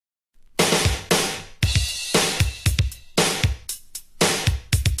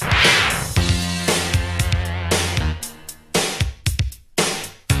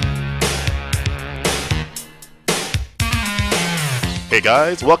Hey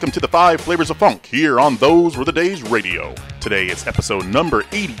guys, welcome to the 5 Flavors of Funk here on Those Were the Days Radio. Today is episode number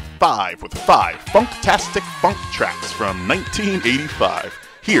 85 with 5 funktastic funk tracks from 1985.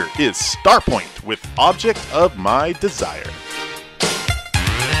 Here is Starpoint with Object of My Desire.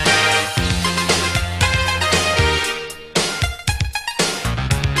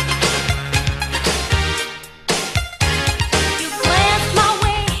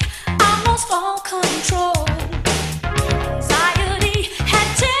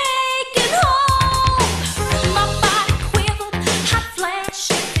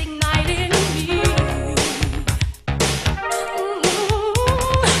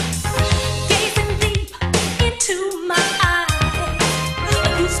 Gazing deep into my eyes.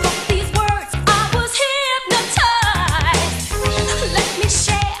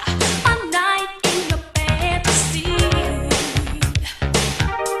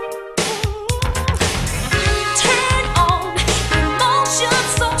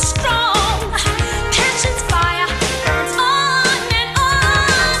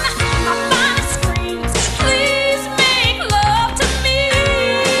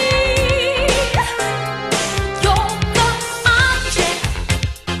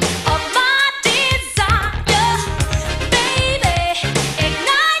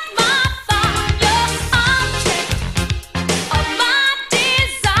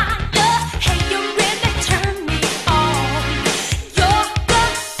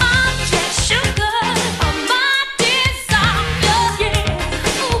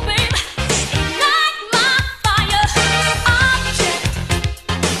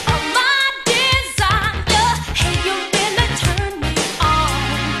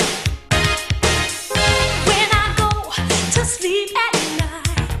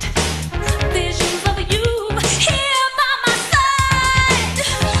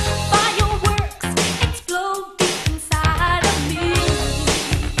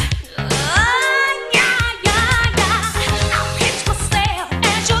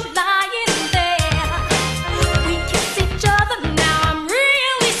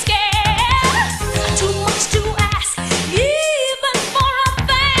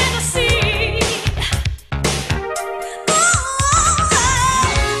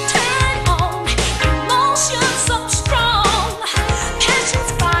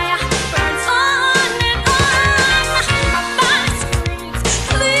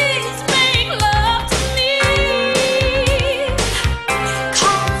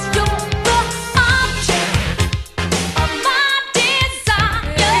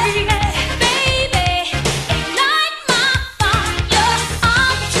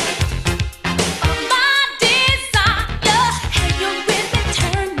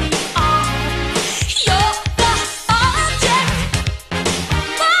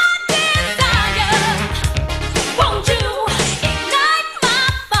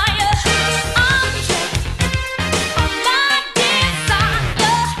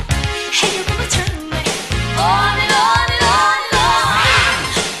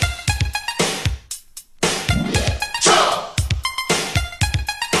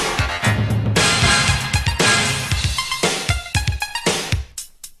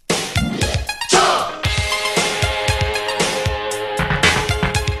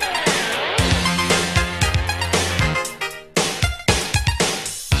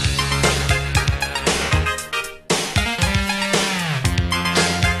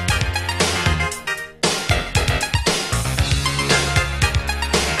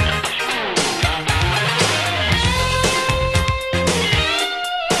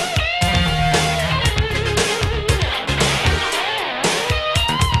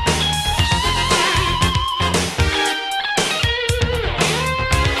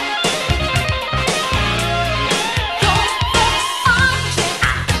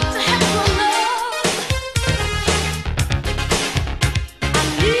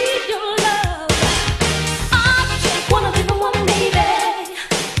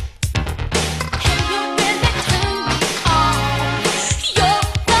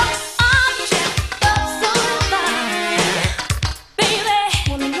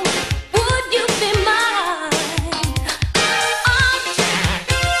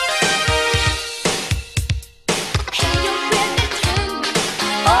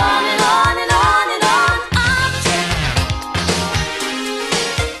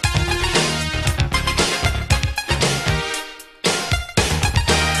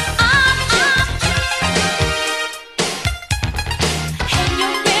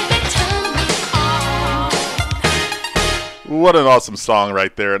 What an awesome song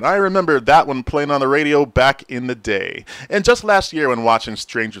right there, and I remember that one playing on the radio back in the day. And just last year when watching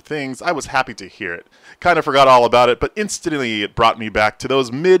Stranger Things, I was happy to hear it. Kind of forgot all about it, but instantly it brought me back to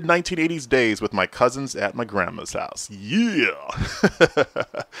those mid-1980s days with my cousins at my grandma's house. Yeah!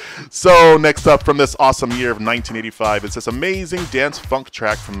 So next up from this awesome year of 1985 is this amazing dance funk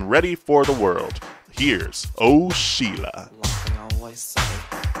track from Ready for the World. Here's Oh Sheila. Like they always say,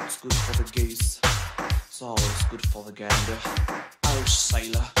 it's good for the goose, it's always good for the gander. Oh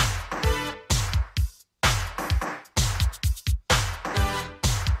sailor.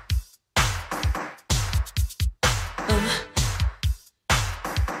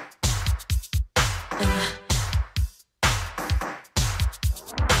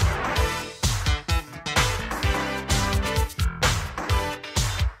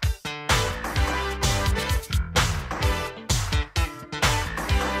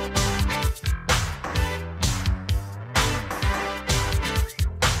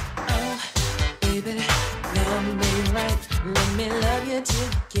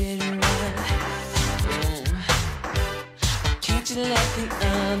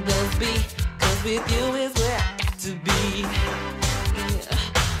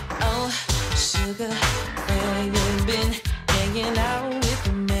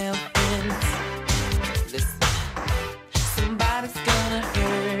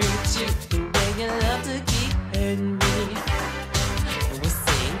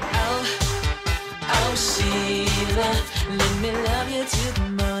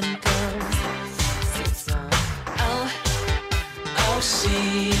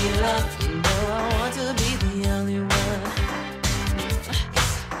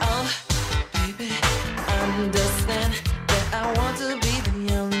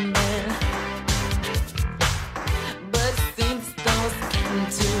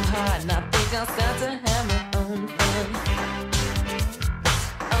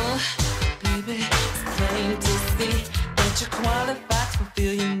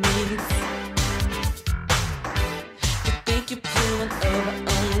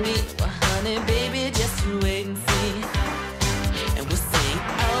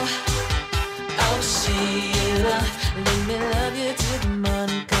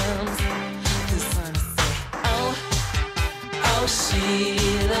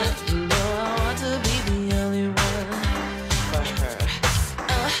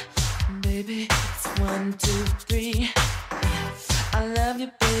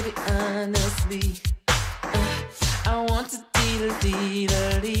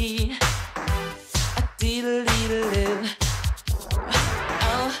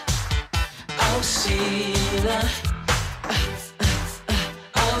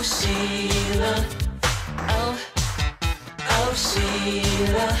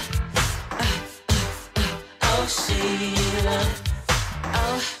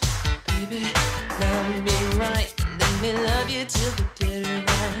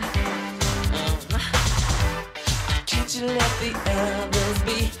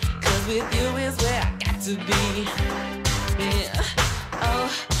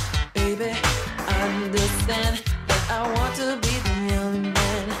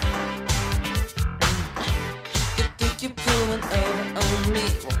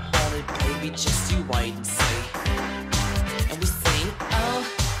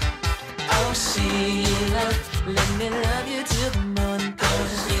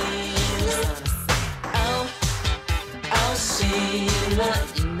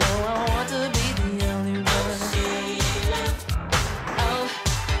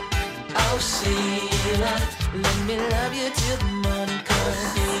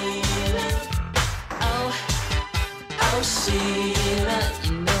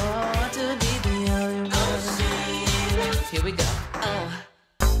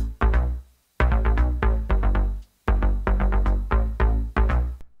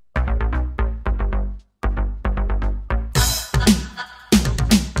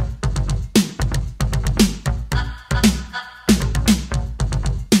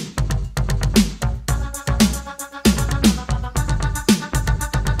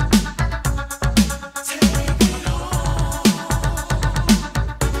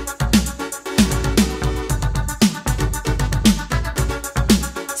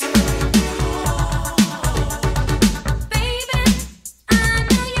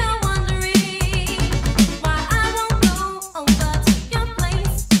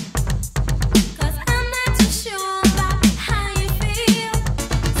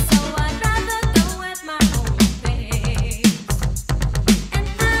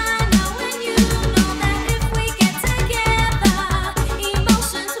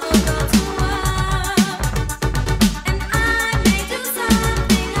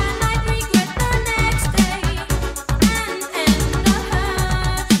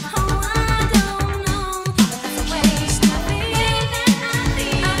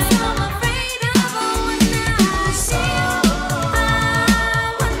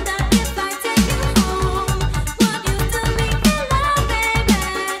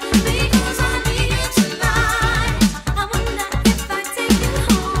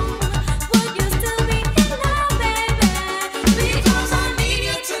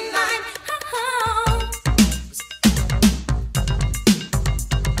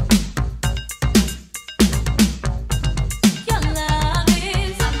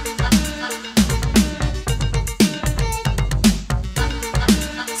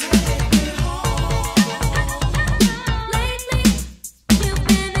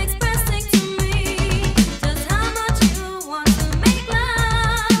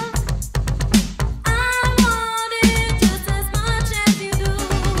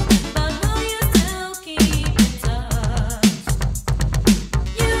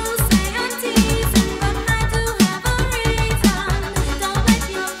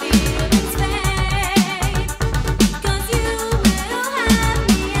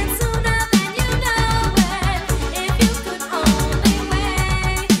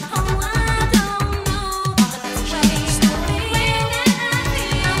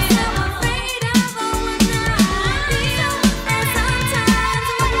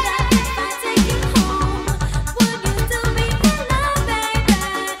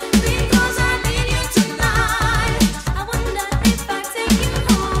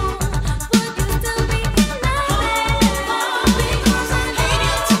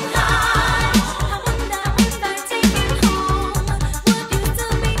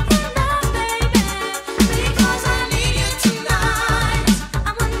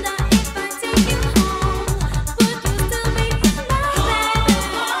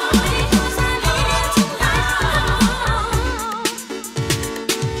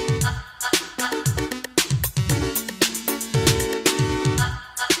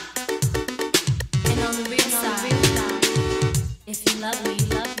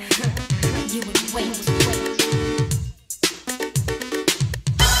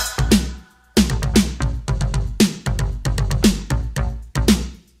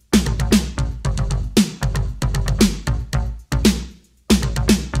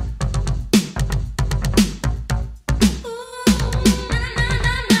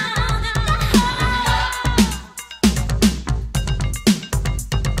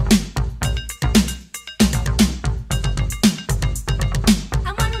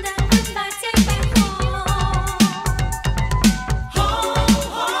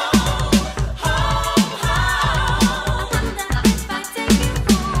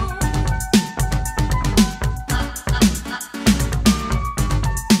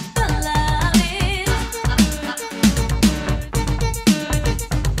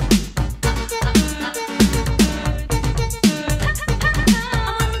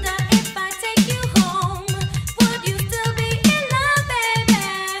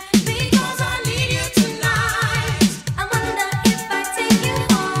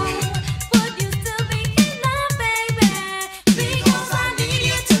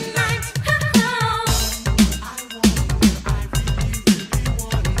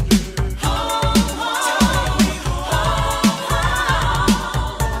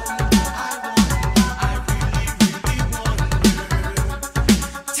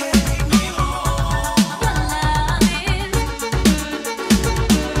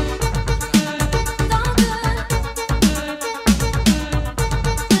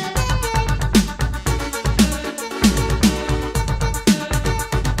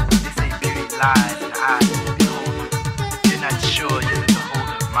 lies in the eyes of the beholder. You're not sure you're the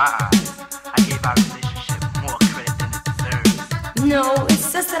beholder of my eyes. I gave our relationship more credit than it deserves. No,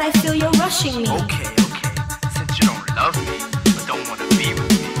 it's just that I feel you're rushing me. Okay. Since you don't love me, but don't want to be with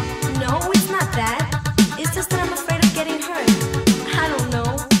me. No, it's not that. It's just that I'm afraid of getting hurt. I don't know.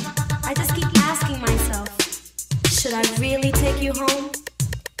 I just keep asking myself, should I really take you home?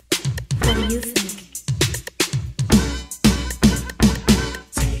 What do you think?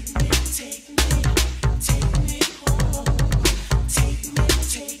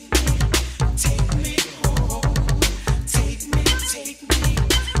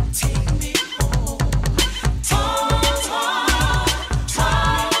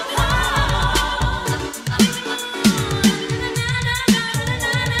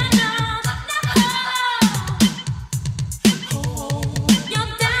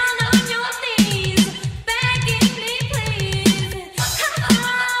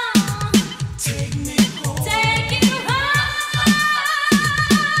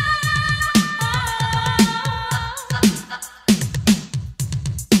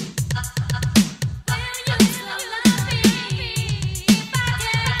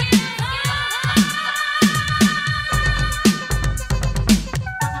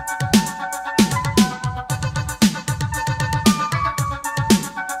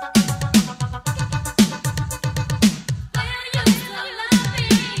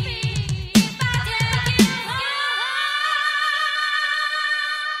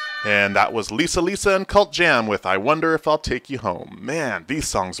 And that was Lisa and Cult Jam with I Wonder If I'll Take You Home. Man, these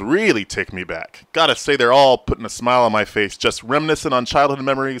songs really take me back. Gotta say, they're all putting a smile on my face, just reminiscing on childhood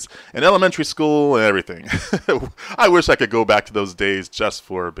memories and elementary school and everything. I wish I could go back to those days just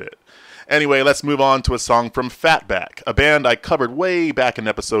for a bit. Anyway, let's move on to a song from Fatback, a band I covered way back in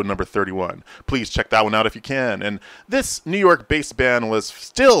episode number 31. Please check that one out if you can. And this New York-based band was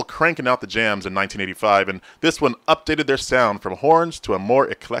still cranking out the jams in 1985, and this one updated their sound from horns to a more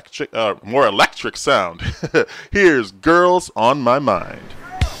electric sound. Here's Girls on My Mind.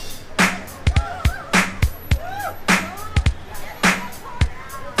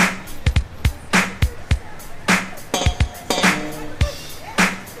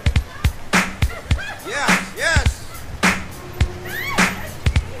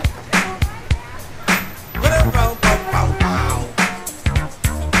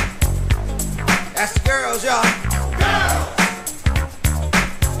 That's the girls, y'all. Girls!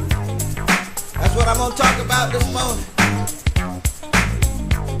 That's what I'm gonna talk about this morning.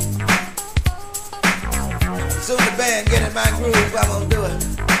 Soon the band get in my groove, I'm gonna do it.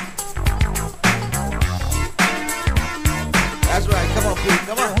 That's right, come on, Pete,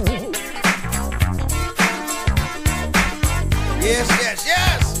 come on. Yes, yes,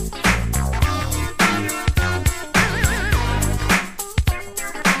 yes!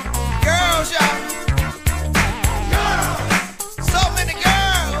 Girls, y'all.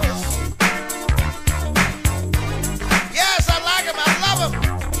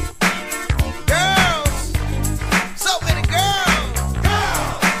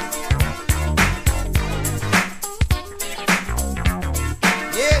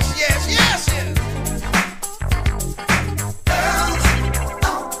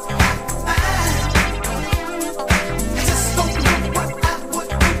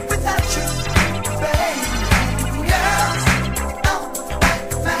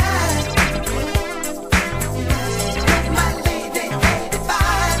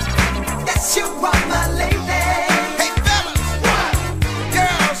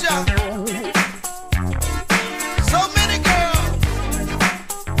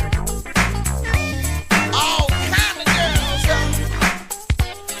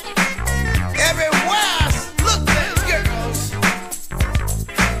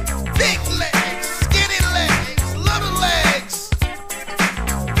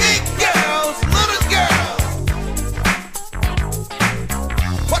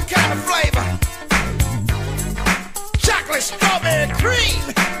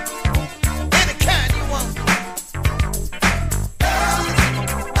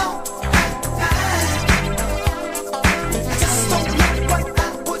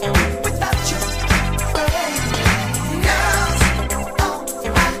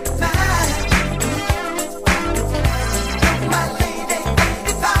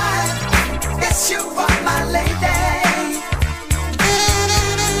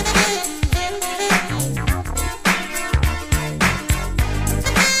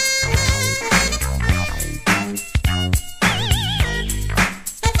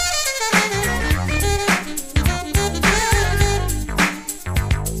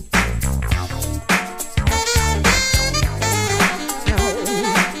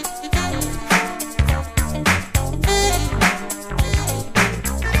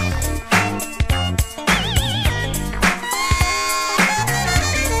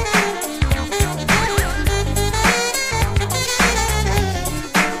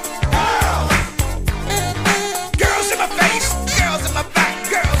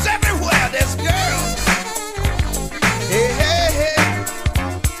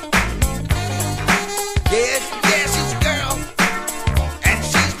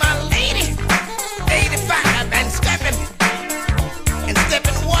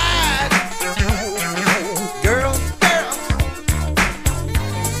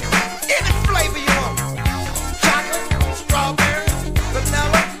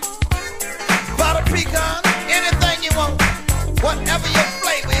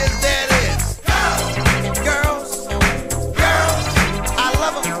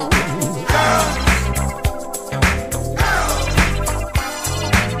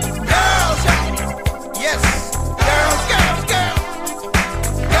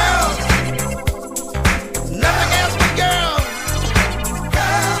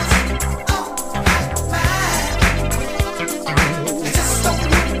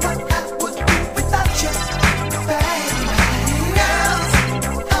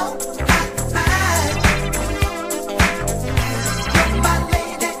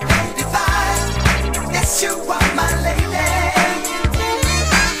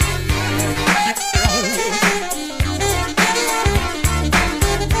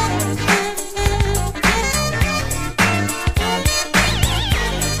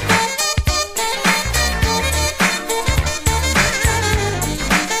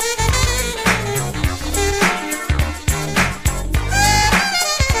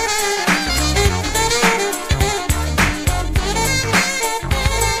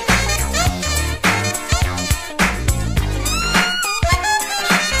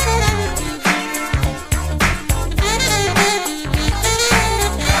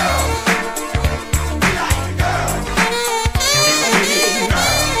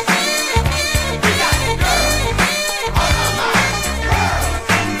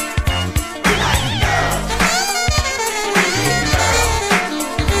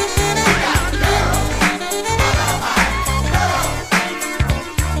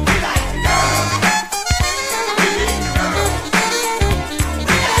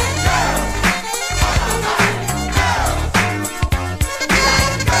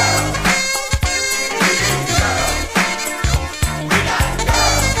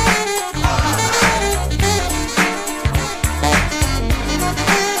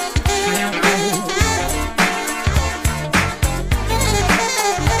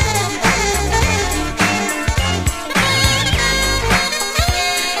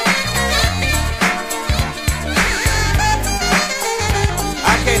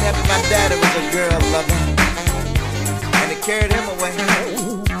 Happy my daddy was a girl lover, and it carried him away.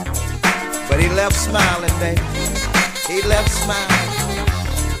 But he left smiling, baby. He left smiling.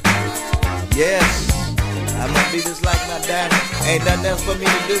 Yes, I must be just like my daddy. Ain't nothing else for me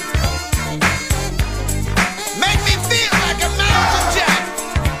to do. Make me feel like a mountain jack.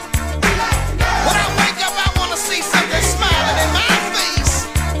 When I wake up, I wanna see something smiling in my face.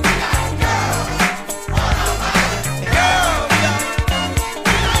 Girl,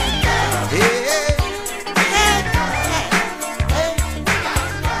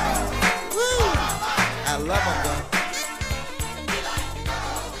 I love them, though.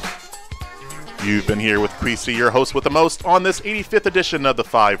 You've been here with Queasy, your host with the most, on this 85th edition of the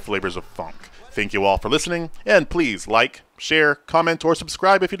 5 Flavors of Funk. Thank you all for listening, and please like, share, comment, or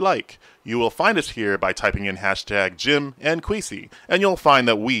subscribe if you'd like. You will find us here by typing in hashtag Jim and Queasy, and you'll find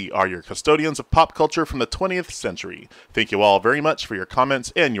that we are your custodians of pop culture from the 20th century. Thank you all very much for your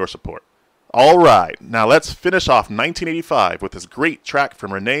comments and your support. Alright, now let's finish off 1985 with this great track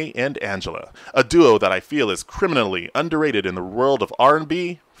from Renee and Angela, a duo that I feel is criminally underrated in the world of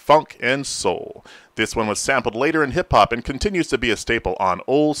R&B, funk, and soul. This one was sampled later in hip-hop and continues to be a staple on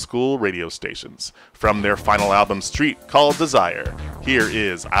old-school radio stations. From their final album, Street Called Desire, here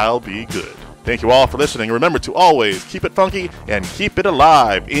is I'll Be Good. Thank you all for listening. Remember to always keep it funky and keep it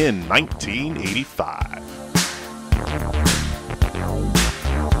alive in 1985.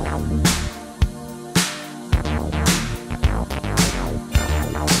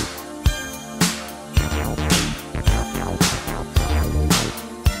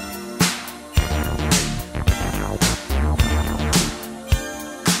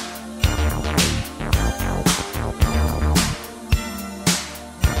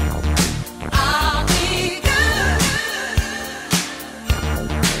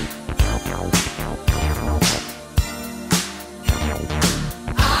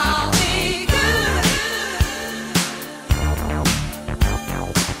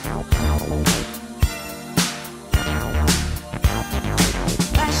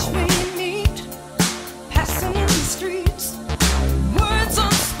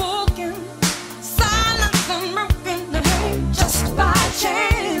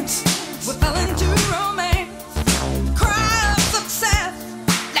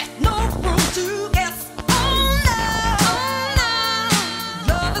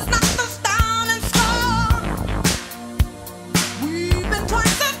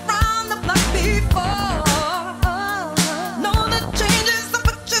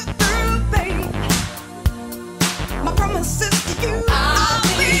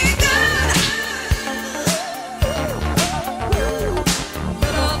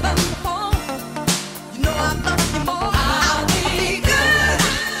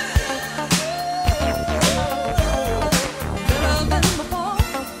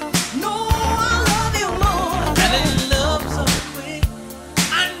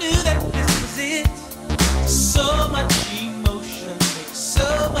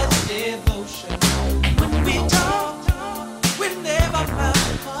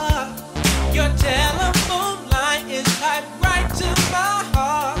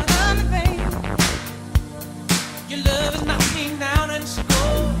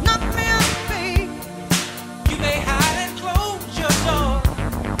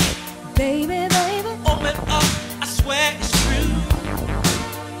 Baby, baby, open up.